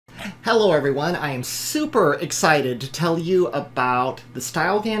Hello everyone, I am super excited to tell you about the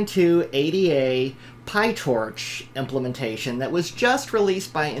StyleGAN2 ADA PyTorch implementation that was just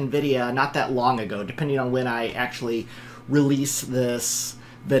released by NVIDIA not that long ago, depending on when I actually release this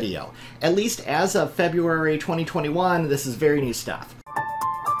video. At least as of February 2021, this is very new stuff.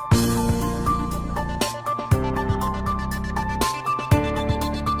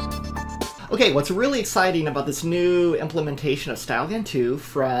 Okay, what's really exciting about this new implementation of StyleGAN2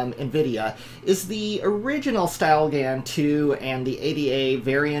 from NVIDIA is the original StyleGAN2 and the ADA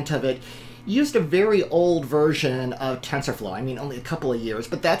variant of it used a very old version of TensorFlow. I mean, only a couple of years,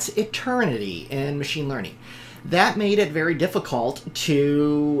 but that's eternity in machine learning. That made it very difficult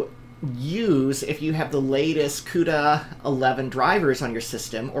to use if you have the latest CUDA 11 drivers on your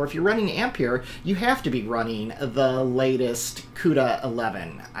system, or if you're running Ampere, you have to be running the latest CUDA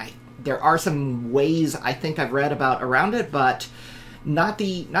 11. There are some ways I think I've read about around it, but not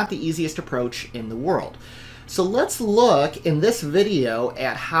the easiest approach in the world. So let's look in this video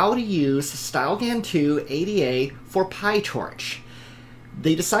at how to use StyleGAN2 ADA for PyTorch.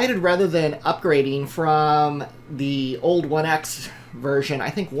 They decided rather than upgrading from the old 1X version, I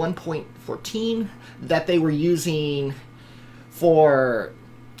think 1.14, that they were using for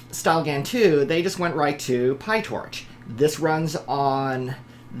StyleGAN2, they just went right to PyTorch. This runs on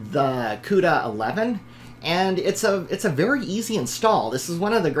the CUDA 11, and it's a very easy install. This is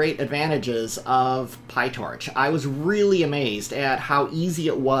one of the great advantages of PyTorch. I was really amazed at how easy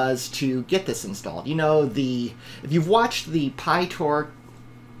it was to get this installed. You know, if you've watched the PyTorch,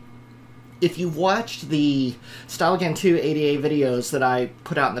 if you've watched the StyleGAN2 ADA videos that I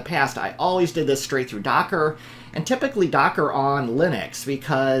put out in the past, I always did this straight through Docker, and typically Docker on Linux,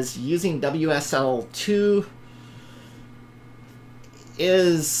 because using WSL2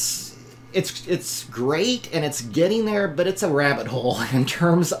 it's great and it's getting there, but it's a rabbit hole in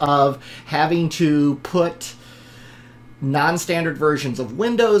terms of having to put non-standard versions of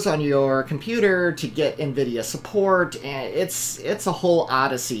Windows on your computer to get NVIDIA support, and it's a whole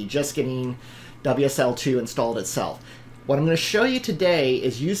odyssey just getting WSL2 installed itself. What I'm going to show you today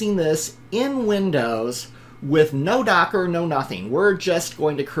is using this in Windows with no Docker, no nothing. We're just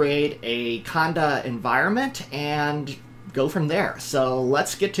going to create a Conda environment and go from there. So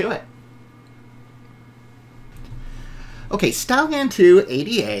let's get to it. Okay, StyleGAN2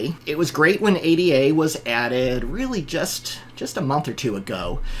 ADA. It was great when ADA was added really just a month or two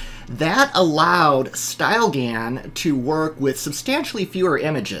ago. That allowed StyleGAN to work with substantially fewer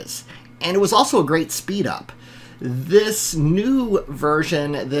images, and it was also a great speed up. This new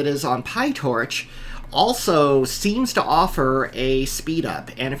version that is on PyTorch also seems to offer a speed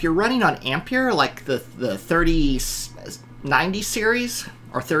up, and if you're running on Ampere, like the 3090 series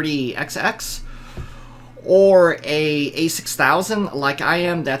or 30XX, or a A6000 like I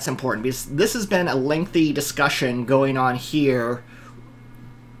am, that's important, because this has been a lengthy discussion going on here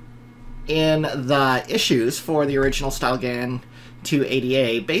in the issues for the original StyleGAN2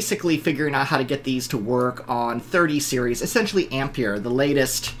 ADA, basically figuring out how to get these to work on 30 series, essentially Ampere, the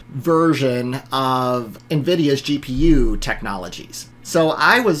latest version of NVIDIA's GPU technologies. So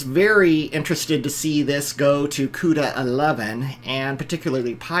I was very interested to see this go to CUDA 11, and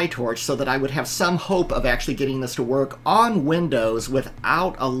particularly PyTorch, so that I would have some hope of actually getting this to work on Windows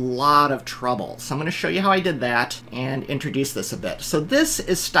without a lot of trouble. So I'm going to show you how I did that and introduce this a bit. So this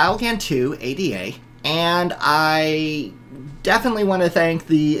is StyleGAN2 ADA, and I definitely want to thank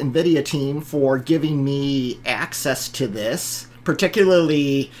the NVIDIA team for giving me access to this,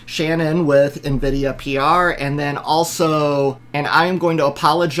 particularly Shannon with NVIDIA PR, and then also, and I am going to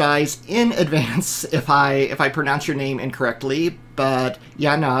apologize in advance if I pronounce your name incorrectly, but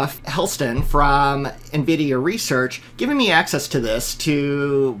Yana Helston from NVIDIA Research giving me access to this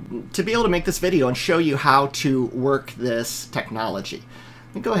to be able to make this video and show you how to work this technology.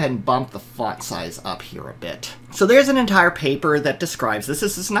 Let me go ahead and bump the font size up here a bit. So there's an entire paper that describes this.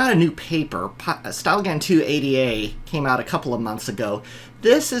 This is not a new paper. StyleGAN2 ADA came out a couple of months ago.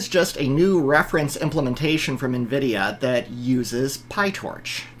 This is just a new reference implementation from NVIDIA that uses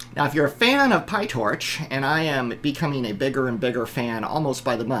PyTorch. Now, if you're a fan of PyTorch, and I am becoming a bigger and bigger fan almost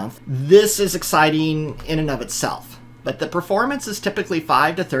by the month, this is exciting in and of itself. But the performance is typically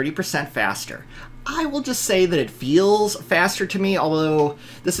 5 to 30% faster. I will just say that it feels faster to me, although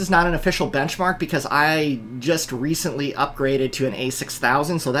this is not an official benchmark because I just recently upgraded to an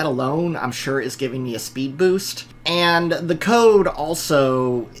A6000, so that alone, I'm sure, is giving me a speed boost. And the code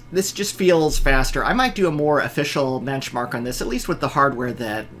also, this just feels faster. I might do a more official benchmark on this, at least with the hardware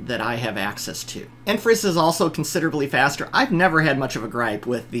that I have access to. Inference is also considerably faster. I've never had much of a gripe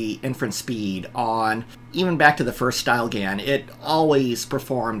with the inference speed on, even back to the first StyleGAN. It always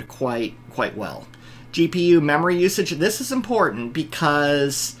performed quite well. GPU memory usage, this is important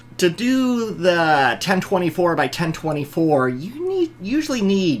because to do the 1024 by 1024, you usually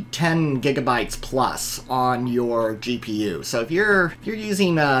need 10 gigabytes plus on your GPU. So if you're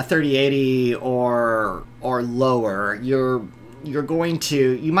using 3080 or lower, you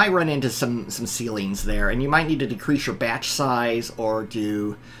might run into some ceilings there, and you might need to decrease your batch size or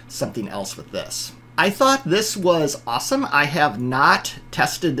do something else with this. I thought this was awesome. I have not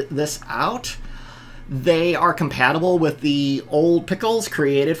tested this out. They are compatible with the old pickles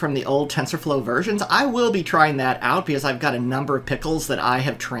created from the old TensorFlow versions. I will be trying that out because I've got a number of pickles that I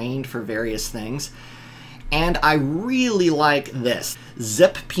have trained for various things. And I really like this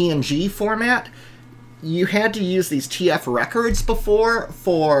zip PNG format. You had to use these TF records before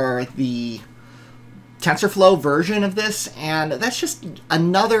for the TensorFlow version of this, and that's just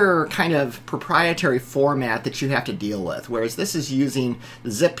another kind of proprietary format that you have to deal with, whereas this is using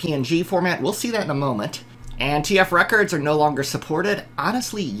the zip PNG format. We'll see that in a moment. And TF records are no longer supported.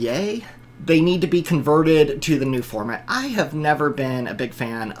 Honestly, yay. They need to be converted to the new format. I have never been a big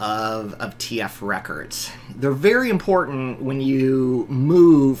fan of TF records. They're very important when you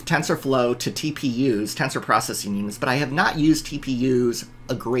move TensorFlow to TPUs, tensor processing units, but I have not used TPUs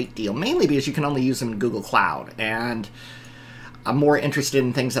a great deal, mainly because you can only use them in Google Cloud, and I'm more interested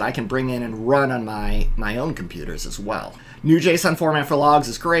in things that I can bring in and run on my own computers as well. New JSON format for logs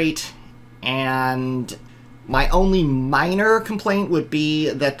is great, and my only minor complaint would be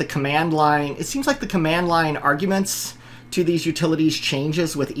that the command line, it seems like the command line arguments to these utilities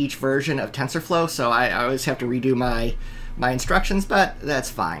changes with each version of TensorFlow, so I always have to redo my instructions, but that's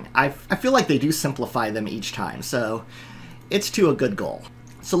fine. I feel like they do simplify them each time, so it's to a good goal.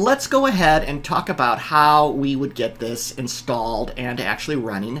 So let's go ahead and talk about how we would get this installed and actually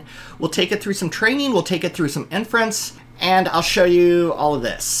running. We'll take it through some training, we'll take it through some inference, and I'll show you all of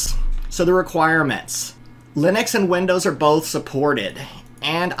this. So the requirements. Linux and Windows are both supported,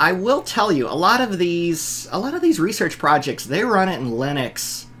 and I will tell you, a lot of these research projects, they run it in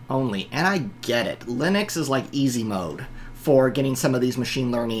Linux only, and I get it. Linux is like easy mode for getting some of these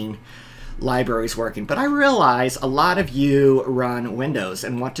machine learning libraries working, but I realize a lot of you run Windows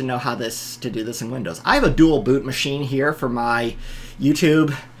and want to know how to do this in Windows. I have a dual boot machine here for my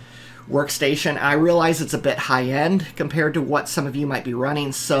YouTube workstation. I realize it's a bit high-end compared to what some of you might be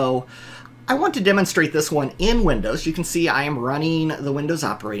running, so I want to demonstrate this one in Windows. You can see I am running the Windows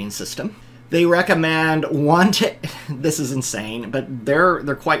operating system. They recommend this is insane, but they're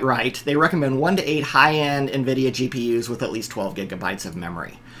quite right. They recommend 1 to 8 high-end NVIDIA GPUs with at least 12 gigabytes of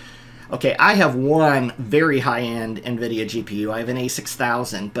memory. Okay, I have one very high-end NVIDIA GPU. I have an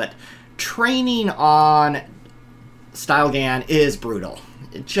A6000, but training on StyleGAN is brutal.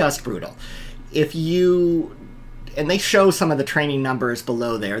 Just brutal. And they show some of the training numbers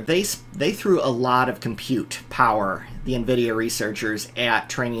below there. They threw a lot of compute power, the NVIDIA researchers, at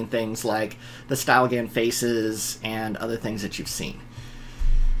training things like the StyleGAN faces and other things that you've seen.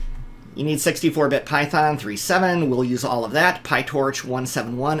 You need 64-bit Python 3.7. We'll use all of that. PyTorch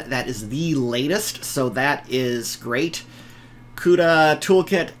 171. That is the latest, so that is great. CUDA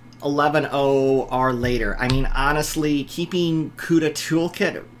Toolkit 11.0 are later. I mean, honestly, keeping CUDA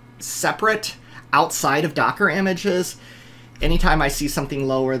Toolkit separate outside of Docker images, anytime I see something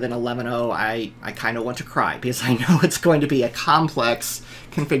lower than 11.0, I kind of want to cry, because I know it's going to be a complex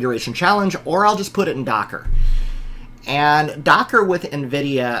configuration challenge, or I'll just put it in Docker. And Docker with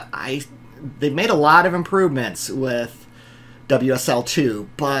NVIDIA, they've made a lot of improvements with WSL2,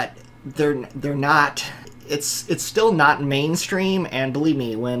 but they're not, it's still not mainstream, and believe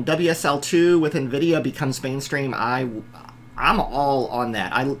me, when WSL2 with NVIDIA becomes mainstream, I'm all on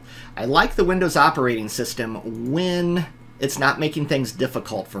that. I like the Windows operating system when it's not making things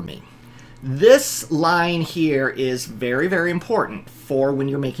difficult for me. This line here is very, very important for when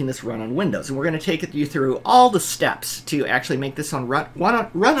you're making this run on Windows. And we're going to take you through all the steps to actually make this run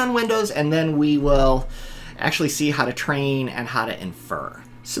on Windows, and then we will actually see how to train and how to infer.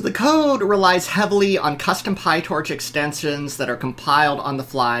 So the code relies heavily on custom PyTorch extensions that are compiled on the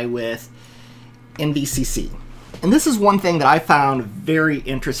fly with NVCC. And this is one thing that I found very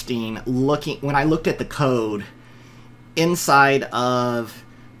interesting when I looked at the code inside of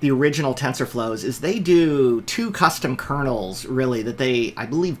the original TensorFlows is they do 2 custom kernels, really, that they, I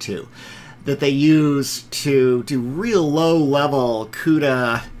believe 2, that they use to do real low-level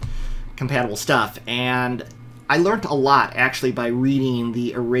CUDA compatible stuff. And I learned a lot, actually, by reading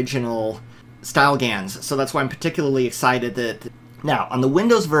the original StyleGANs. So that's why I'm particularly excited that... Now, on the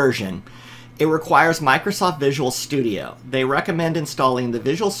Windows version, it requires Microsoft Visual Studio. They recommend installing the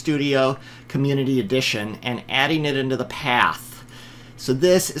Visual Studio Community Edition and adding it into the path. So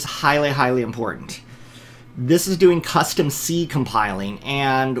this is highly, highly important. This is doing custom C compiling,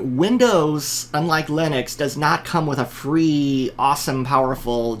 and Windows, unlike Linux, does not come with a free, awesome,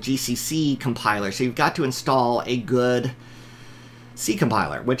 powerful GCC compiler. So you've got to install a good C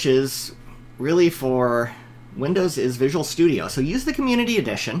compiler, which is really for Windows is Visual Studio. So use the Community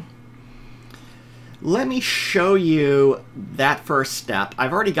Edition. Let me show you that first step.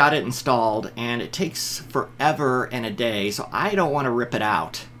 I've already got it installed, and it takes forever and a day, so I don't want to rip it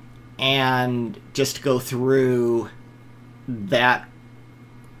out and just go through that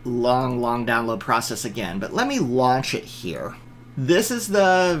long download process again. But let me launch it here. This is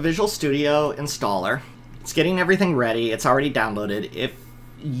the Visual Studio installer. It's getting everything ready. It's already downloaded. If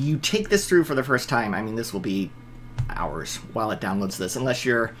you take this through for the first time, I mean, this will be hours while it downloads this, unless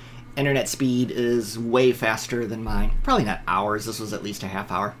your internet speed is way faster than mine. Probably not hours. This was at least a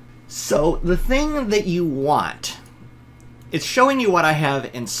half hour. So the thing that you want, it's showing you what I have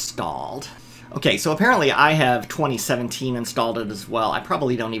installed. Okay, so apparently I have 2017 installed it as well. I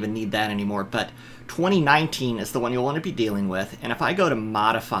probably don't even need that anymore, but 2019 is the one you'll want to be dealing with. And if I go to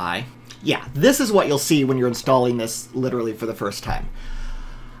modify, yeah, this is what you'll see when you're installing this literally for the first time.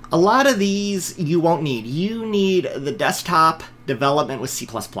 A lot of these you won't need. You need the desktop development with C++.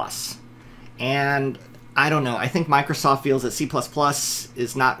 And I don't know, I think Microsoft feels that C++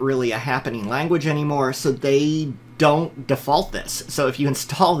 is not really a happening language anymore, so they don't default this. So if you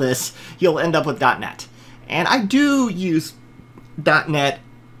install this, you'll end up with .NET. And I do use .NET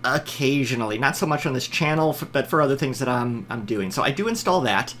occasionally, not so much on this channel, but for other things that I'm doing. So I do install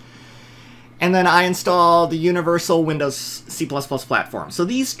that. And then I install the Universal Windows C++ platform. So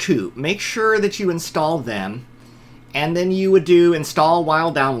these two, make sure that you install them. And then you would do install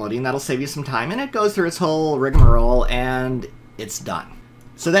while downloading. That'll save you some time. And it goes through its whole rigmarole, and it's done.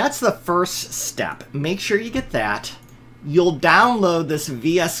 So that's the first step. Make sure you get that. You'll download this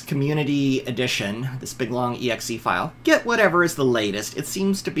VS Community Edition, this big long exe file. Get whatever is the latest. It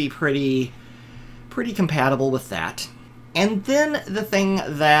seems to be pretty compatible with that. And then the thing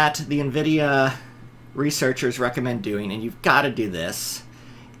that the NVIDIA researchers recommend doing, and you've got to do this,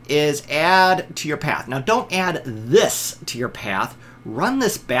 is add to your path. Now, don't add this to your path. Run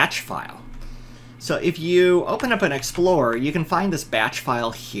this batch file. So if you open up an Explorer, you can find this batch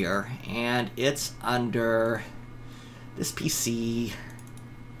file here, and it's under this PC,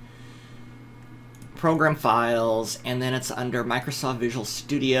 Program Files, and then it's under Microsoft Visual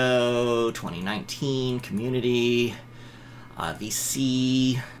Studio 2019, Community,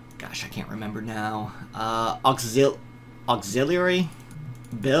 VC, gosh, I can't remember now, auxiliary,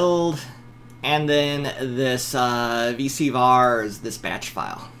 build, and then this VC vars, this batch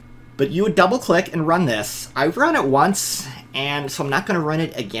file. But you would double click and run this. I've run it once, and so I'm not going to run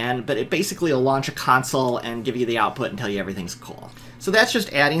it again, but it basically will launch a console and give you the output and tell you everything's cool. So that's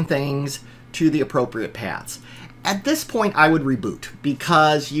just adding things to the appropriate paths. At this point, I would reboot,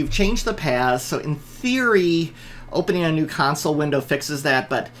 because you've changed the paths, so in theory, opening a new console window fixes that,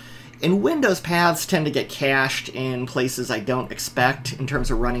 but in Windows, paths tend to get cached in places I don't expect in terms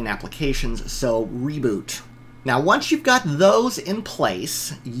of running applications, so reboot. Now, once you've got those in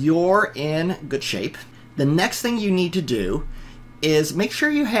place, you're in good shape. The next thing you need to do is make sure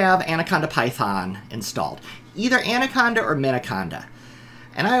you have Anaconda Python installed, either Anaconda or Miniconda.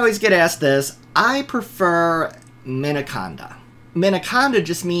 And I always get asked this. I prefer Miniconda. Miniconda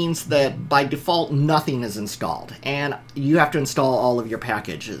just means that by default nothing is installed, and you have to install all of your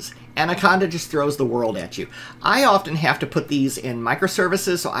packages. Anaconda just throws the world at you. I often have to put these in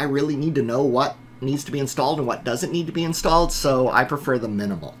microservices, so I really need to know what needs to be installed and what doesn't need to be installed, so I prefer the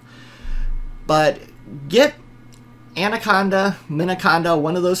minimal. But get Anaconda, Miniconda,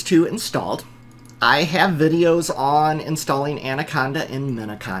 one of those two installed. I have videos on installing Anaconda in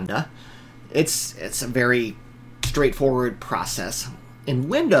Miniconda. It's a very straightforward process. In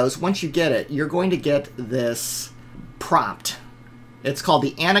Windows, once you get it, you're going to get this prompt. It's called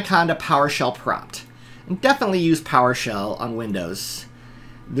the Anaconda PowerShell prompt. And definitely use PowerShell on Windows.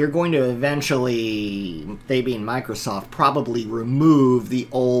 They're going to eventually, they being Microsoft, probably remove the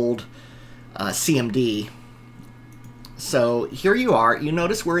old CMD. So here you are. You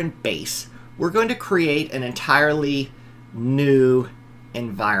notice we're in base. We're going to create an entirely new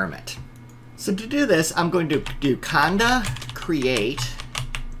environment. So to do this, I'm going to do conda create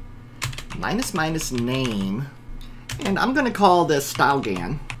 -- name, and I'm going to call this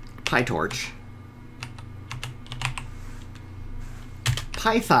StyleGAN PyTorch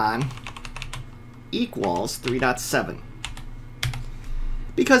Python equals 3.7.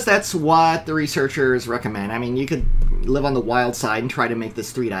 Because that's what the researchers recommend. I mean, you could live on the wild side and try to make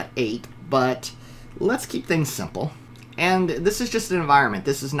this 3.8, but let's keep things simple. And this is just an environment.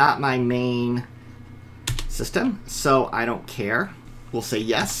 This is not my main system, so I don't care. We'll say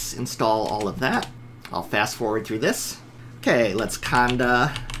yes, install all of that. I'll fast forward through this. Okay, let's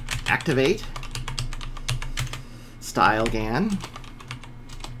conda activate StyleGAN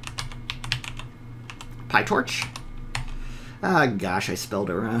PyTorch. Ah, gosh, I spelled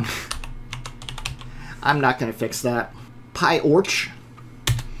it wrong. I'm not going to fix that. PyTorch.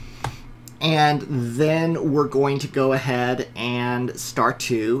 And then we're going to go ahead and start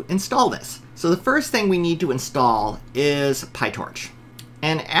to install this. So the first thing we need to install is PyTorch.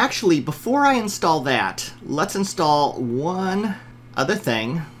 And actually, before I install that, let's install one other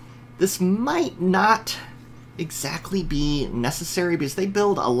thing. This might not exactly be necessary because they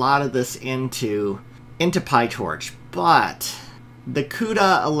build a lot of this into PyTorch, but the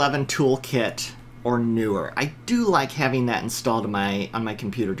CUDA 11 toolkit or newer, I do like having that installed on my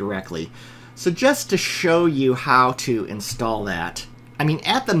computer directly. So just to show you how to install that, I mean,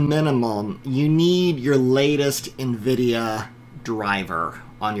 at the minimum, you need your latest NVIDIA driver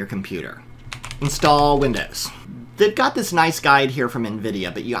on your computer. Install Windows. They've got this nice guide here from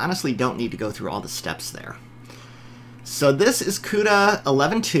NVIDIA, but you honestly don't need to go through all the steps there. So this is CUDA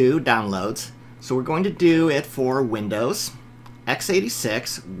 11.2 downloads. So we're going to do it for Windows,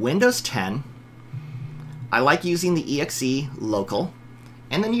 x86, Windows 10. I like using the exe local,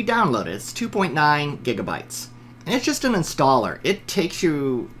 and then you download it. It's 2.9 gigabytes, and it's just an installer. It takes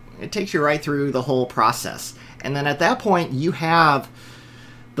you right through the whole process, and then at that point you have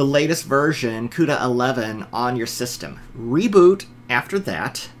the latest version, CUDA 11, on your system. Reboot after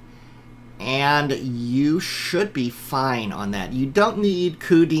that, and you should be fine on that. You don't need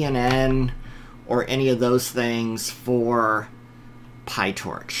cuDNN or any of those things for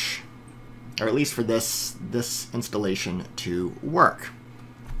PyTorch, or at least for this installation to work.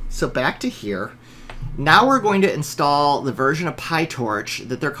 So back to here. Now we're going to install the version of PyTorch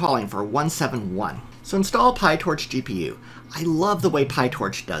that they're calling for 1.7.1. So install PyTorch GPU. I love the way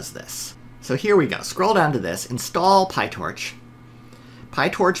PyTorch does this. So here we go. Scroll down to this. Install PyTorch.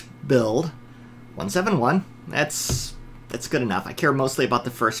 PyTorch build 1.7.1. That's good enough. I care mostly about the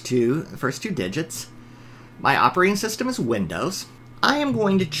first two digits. My operating system is Windows. I am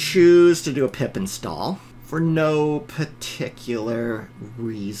going to choose to do a pip install for no particular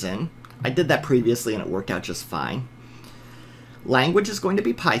reason. I did that previously and it worked out just fine. Language is going to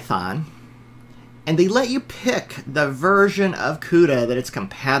be Python. And they let you pick the version of CUDA that it's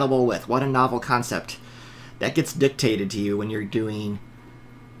compatible with. What a novel concept. That gets dictated to you when you're doing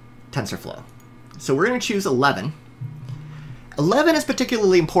TensorFlow. So we're going to choose 11. 11 is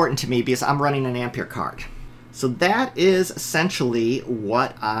particularly important to me because I'm running an Ampere card. So that is essentially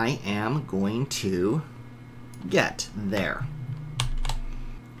what I am going to get there.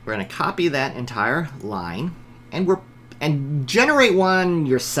 We're going to copy that entire line, and generate one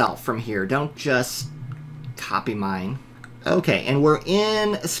yourself from here. Don't just copy mine. Okay, and we're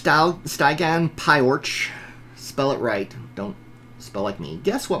in StyleGAN PyTorch. Spell it right. Don't spell like me.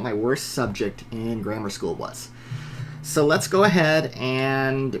 Guess what my worst subject in grammar school was. So let's go ahead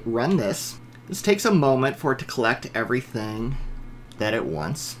and run this. This takes a moment for it to collect everything that it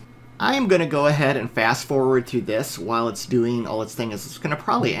wants. I am going to go ahead and fast forward through this while it's doing all its thing. It's going to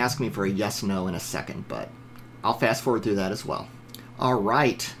probably ask me for a yes/no in a second, but I'll fast forward through that as well. All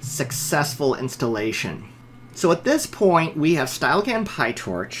right, successful installation. So at this point, we have StyleGAN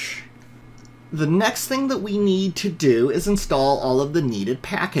PyTorch. The next thing that we need to do is install all of the needed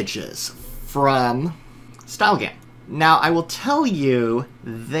packages from StyleGAN. Now, I will tell you,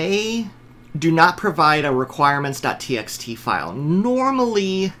 they do not provide a requirements.txt file.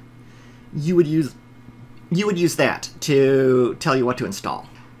 Normally, you would use that to tell you what to install.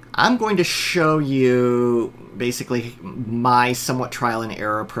 I'm going to show you basically my somewhat trial and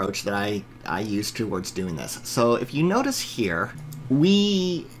error approach that I use towards doing this. So if you notice here,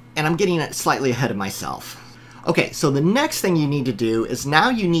 and I'm getting slightly ahead of myself. Okay, so the next thing you need to do is now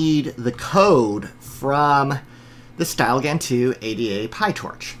you need the code from the StyleGAN2 ADA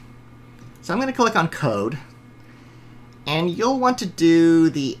PyTorch. So I'm going to click on code, and you'll want to do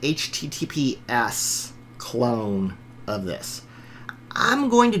the HTTPS clone of this. I'm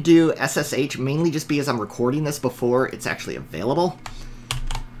going to do SSH mainly just because I'm recording this before it's actually available.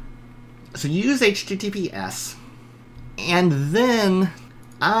 So use HTTPS, and then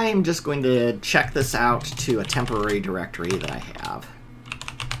I'm just going to check this out to a temporary directory that I have.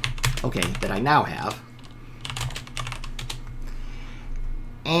 Okay, that I now have.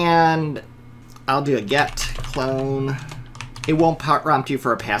 And I'll do a get clone. It won't prompt you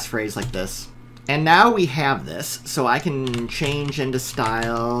for a passphrase like this. And now we have this, so I can change into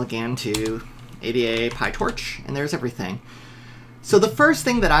StyleGAN2 ADA PyTorch, and there's everything. So the first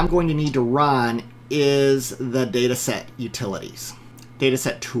thing that I'm going to need to run is the dataset utilities,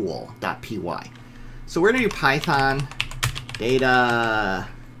 dataset_tool.py. So we're going to do Python dataset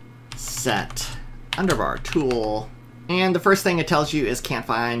 _tool, and the first thing it tells you is can't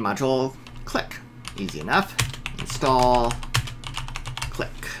find module, click. Easy enough. Install,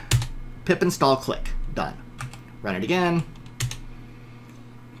 click. Pip install, click. Done. Run it again.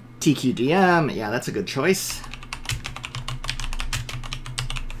 TQDM, yeah, that's a good choice.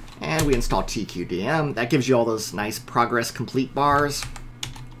 And we install TQDM. That gives you all those nice progress complete bars.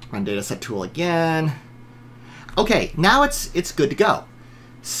 Run dataset tool again. Okay, now it's good to go.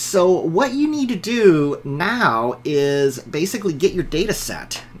 So what you need to do now is basically get your data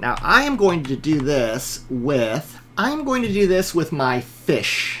set. Now I'm going to do this with my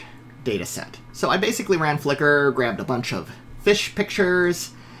fish data set. So I basically ran Flickr, grabbed a bunch of fish pictures,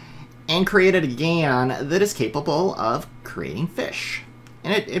 and created a GAN that is capable of creating fish.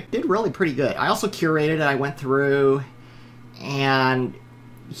 And it did really pretty good. I also curated it. I went through and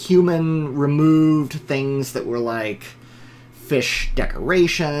human removed things that were like fish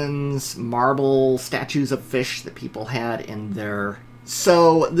decorations, marble statues of fish that people had in their...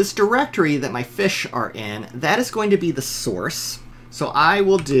 So this directory that my fish are in, that is going to be the source. So I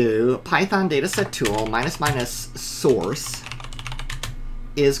will do Python dataset tool -- source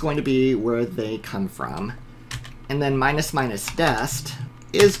is going to be where they come from. And then -- dest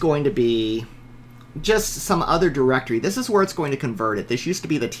is going to be just some other directory. This is where it's going to convert it. This used to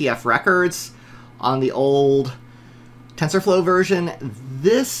be the TF records on the old TensorFlow version.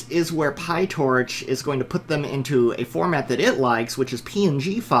 This is where PyTorch is going to put them into a format that it likes, which is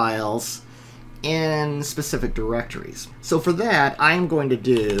PNG files in specific directories. So for that, I'm going to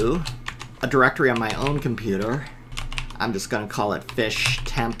do a directory on my own computer. I'm just going to call it fish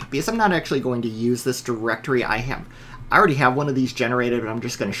temp because I'm not actually going to use this directory. I already have one of these generated, but I'm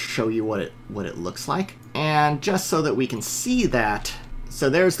just going to show you what it looks like. And just so that we can see that, so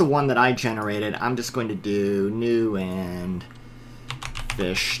there's the one that I generated. I'm just going to do new and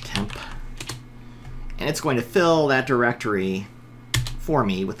fish temp. And it's going to fill that directory for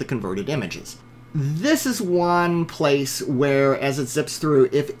me with the converted images. This is one place where, as it zips through,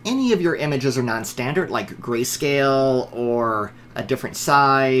 if any of your images are non-standard, like grayscale or a different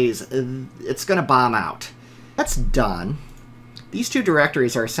size, it's going to bomb out. That's done. These two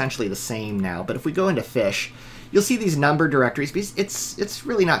directories are essentially the same now, but if we go into fish, you'll see these numbered directories because it's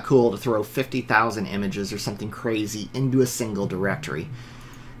really not cool to throw 50,000 images or something crazy into a single directory.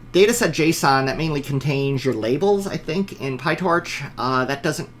 Dataset.json, that mainly contains your labels, I think, in PyTorch. That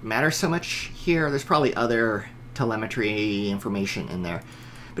doesn't matter so much here. There's probably other telemetry information in there.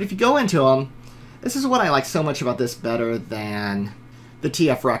 But if you go into them, this is what I like so much about this better than the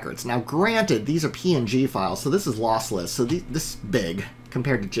TF records. Now, granted, these are PNG files, so this is lossless, so this is big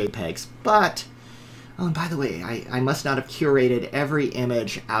compared to JPEGs. But, oh, and by the way, I must not have curated every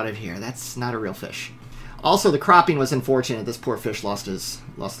image out of here. That's not a real fish. Also, the cropping was unfortunate. This poor fish lost the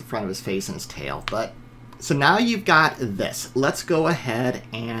front of his face and his tail. But so now you've got this. Let's go ahead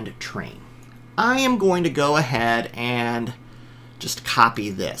and train. I am going to go ahead and just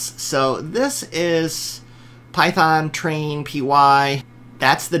copy this. So this is Python train py.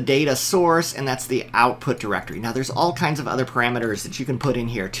 That's the data source, and that's the output directory. Now, there's all kinds of other parameters that you can put in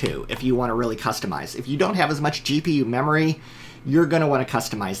here, too, if you want to really customize. If you don't have as much GPU memory, you're going to want to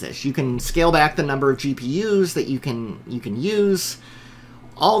customize this. You can scale back the number of GPUs that you can use,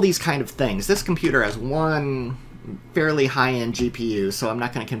 all these kind of things. This computer has one fairly high-end GPU, so I'm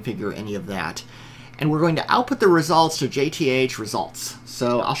not going to configure any of that. And we're going to output the results to JTH results.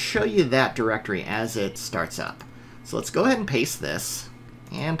 So I'll show you that directory as it starts up. So let's go ahead and paste this.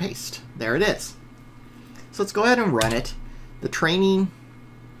 And paste. There it is. So let's go ahead and run it. The training...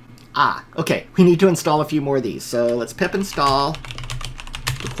 okay. We need to install a few more of these. So let's pip install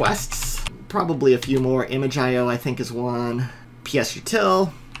requests. Probably a few more. Image.io, I think, is one.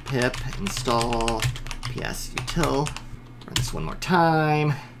 psutil. Pip install psutil. Run this one more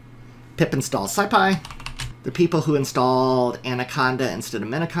time. Pip install SciPy. The people who installed Anaconda instead of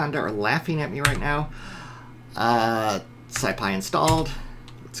Miniconda are laughing at me right now. SciPy installed.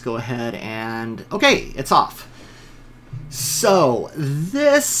 Let's go ahead and... Okay, it's off. So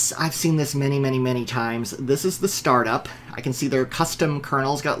this, I've seen this many times. This is the startup. I can see their custom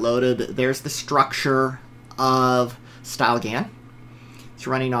kernels got loaded. There's the structure of StyleGAN. It's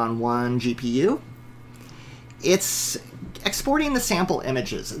running on one GPU. It's exporting the sample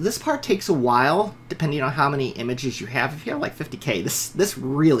images. This part takes a while, depending on how many images you have. If you have like 50K, this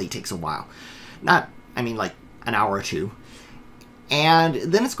really takes a while. Not, I mean, like an hour or two. And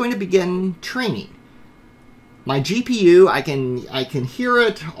then it's going to begin training. My GPU, I can hear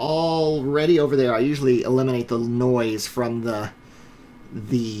it already over there. I usually eliminate the noise from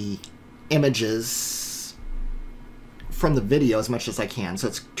the images from the video as much as I can. So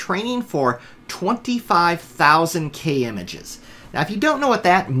it's training for 25,000K images. Now, if you don't know what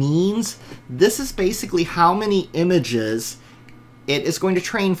that means, this is basically how many images it is going to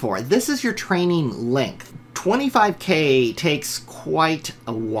train for. This is your training length. 25K takes quite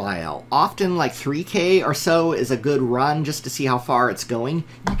a while. Often like 3K or so is a good run just to see how far it's going.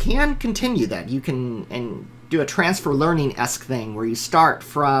 You can continue that. You can and do a transfer learning-esque thing where you start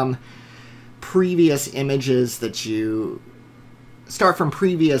from previous images that you start from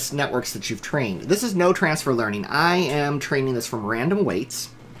previous networks that you've trained. This is no transfer learning. I am training this from random weights.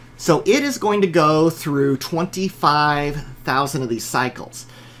 So it is going to go through 25,000 of these cycles.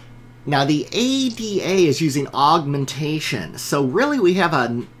 Now, the ADA is using augmentation, so really we have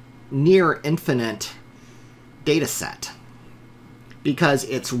a near infinite data set because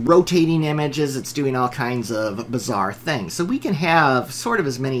it's rotating images, it's doing all kinds of bizarre things. So we can have sort of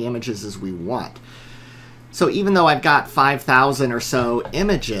as many images as we want. So even though I've got 5,000 or so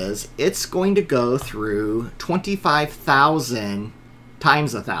images, it's going to go through 25,000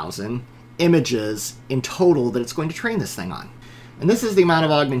 times 1,000 images in total that it's going to train this thing on. And this is the amount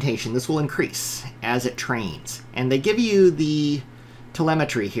of augmentation. This will increase as it trains. And they give you the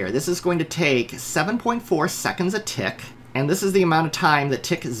telemetry here. This is going to take 7.4 seconds a tick. And this is the amount of time that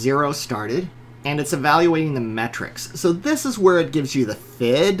tick 0 started. And it's evaluating the metrics. So this is where it gives you the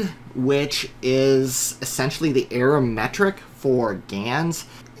FID, which is essentially the error metric for GANs.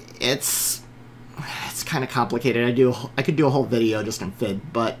 It's kind of complicated. I could do a whole video just on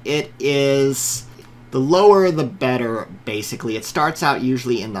FID, but it is... the lower the better, basically. It starts out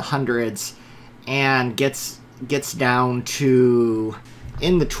usually in the hundreds and gets down to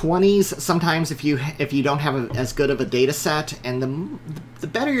in the 20s sometimes if you don't have as good of a data set. And the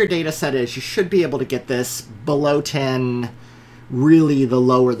better your data set is, you should be able to get this below 10. Really, the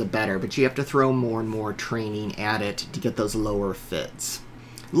lower the better, but you have to throw more and more training at it to get those lower FIDs.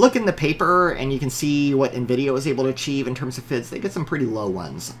 Look in the paper and you can see what NVIDIA was able to achieve in terms of FIDs. They get some pretty low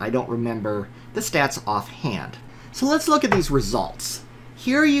ones. I don't remember the stats offhand. So let's look at these results.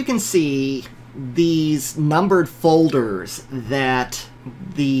 Here you can see these numbered folders that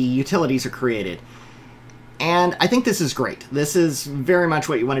the utilities are created. And I think this is great. This is very much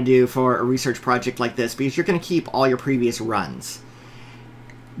what you want to do for a research project like this, because you're going to keep all your previous runs.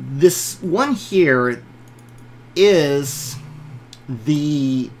 This one here is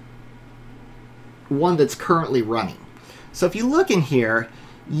the one that's currently running. So if you look in here,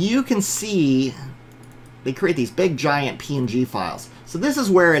 you can see they create these big giant PNG files. So this is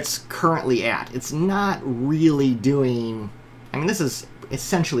where it's currently at. It's not really doing, I mean, this is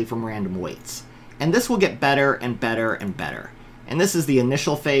essentially from random weights. And this will get better and better and better. And this is the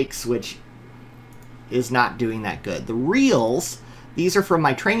initial fakes, which is not doing that good. The reals, these are from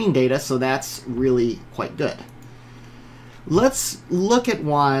my training data, so that's really quite good. Let's look at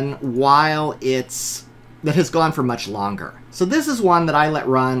one while that has gone for much longer. So this is one that I let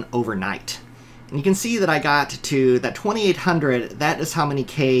run overnight. And you can see that I got to that 2800, that is how many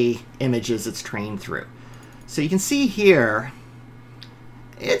K images it's trained through. So you can see here,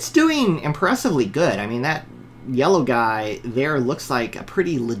 it's doing impressively good. I mean, that yellow guy there looks like a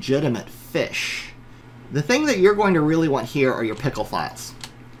pretty legitimate fish. The thing that you're going to really want here are your pickle files.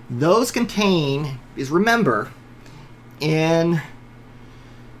 Those contain, is remember, in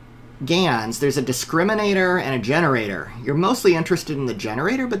GANs, there's a discriminator and a generator. You're mostly interested in the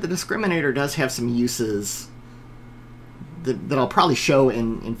generator, but the discriminator does have some uses that I'll probably show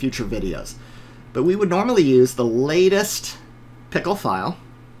in future videos. But we would normally use the latest pickle file,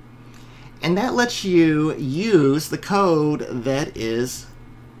 and that lets you use the code that is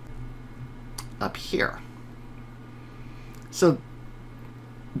up here. So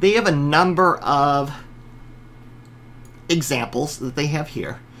they have a number of examples that they have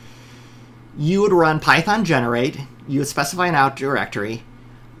here. You would run Python generate, you would specify an out directory,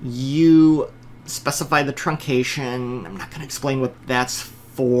 you specify the truncation. I'm not going to explain what that's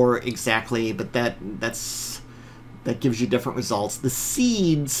for exactly, but that gives you different results. The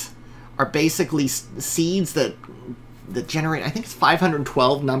seeds are basically seeds that that generate, I think it's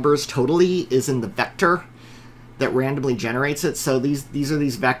 512 numbers totally, is in the vector that randomly generates it. So these are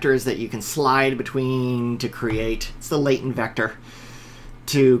these vectors that you can slide between to create, it's the latent vector,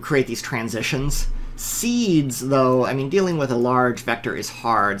 to create these transitions. Seeds, though, I mean, dealing with a large vector is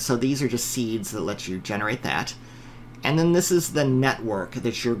hard, so these are just seeds that let you generate that. And then this is the network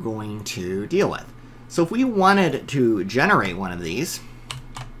that you're going to deal with. So if we wanted to generate one of these,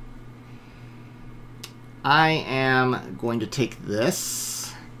 I am going to take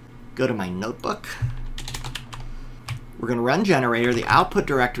this, go to my notebook. We're going to run generator. The output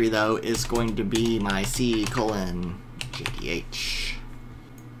directory, though, is going to be my C:/JDH.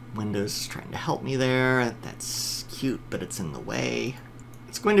 Windows is trying to help me there. That's cute, but it's in the way.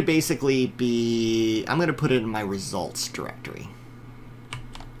 It's going to basically be, I'm going to put it in my results directory.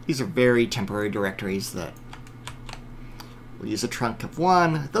 These are very temporary directories that we'll use a trunk of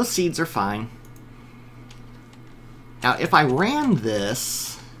 1. Those seeds are fine. Now, if I ran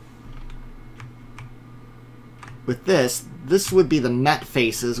this with this, this would be the met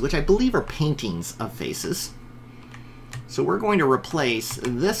faces, which I believe are paintings of faces. So we're going to replace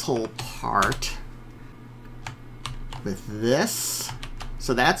this whole part with this.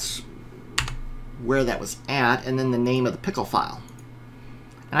 So that's where that was at, and then the name of the pickle file.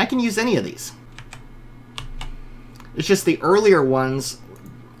 And I can use any of these. It's just the earlier ones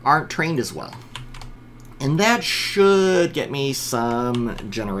aren't trained as well. And that should get me some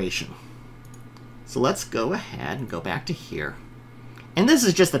generation. So let's go ahead and go back to here. And this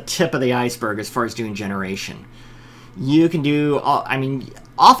is just the tip of the iceberg as far as doing generation. You can do, I mean,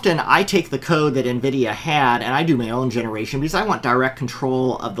 often I take the code that NVIDIA had and I do my own generation because I want direct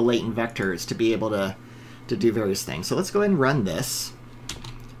control of the latent vectors to be able to do various things. So let's go ahead and run this.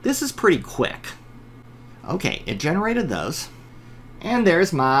 This is pretty quick. Okay, it generated those. And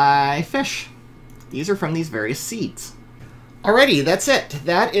there's my fish. These are from these various seeds. Alrighty, that's it.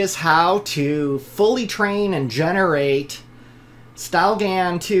 That is how to fully train and generate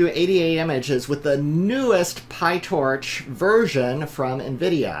StyleGAN2 ADA images with the newest PyTorch version from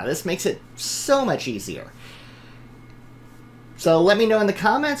NVIDIA. This makes it so much easier. So let me know in the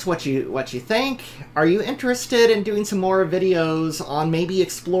comments what you think. Are you interested in doing some more videos on maybe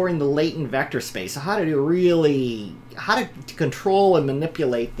exploring the latent vector space? So how to control and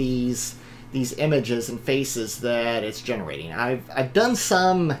manipulate these images and faces that it's generating. I've done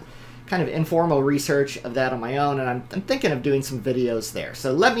some kind of informal research of that on my own, and I'm thinking of doing some videos there.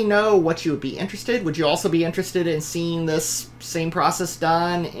 So let me know what you would be interested. Would you also be interested in seeing this same process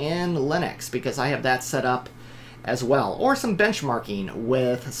done in Linux? Because I have that set up as well. Or some benchmarking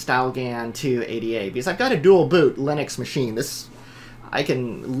with StyleGAN2 ADA, because I've got a dual boot Linux machine. I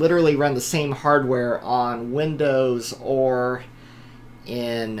can literally run the same hardware on Windows or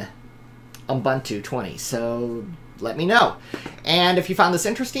in Ubuntu 20. So let me know. And if you found this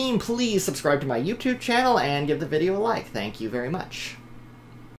interesting, please subscribe to my YouTube channel and give the video a like. Thank you very much.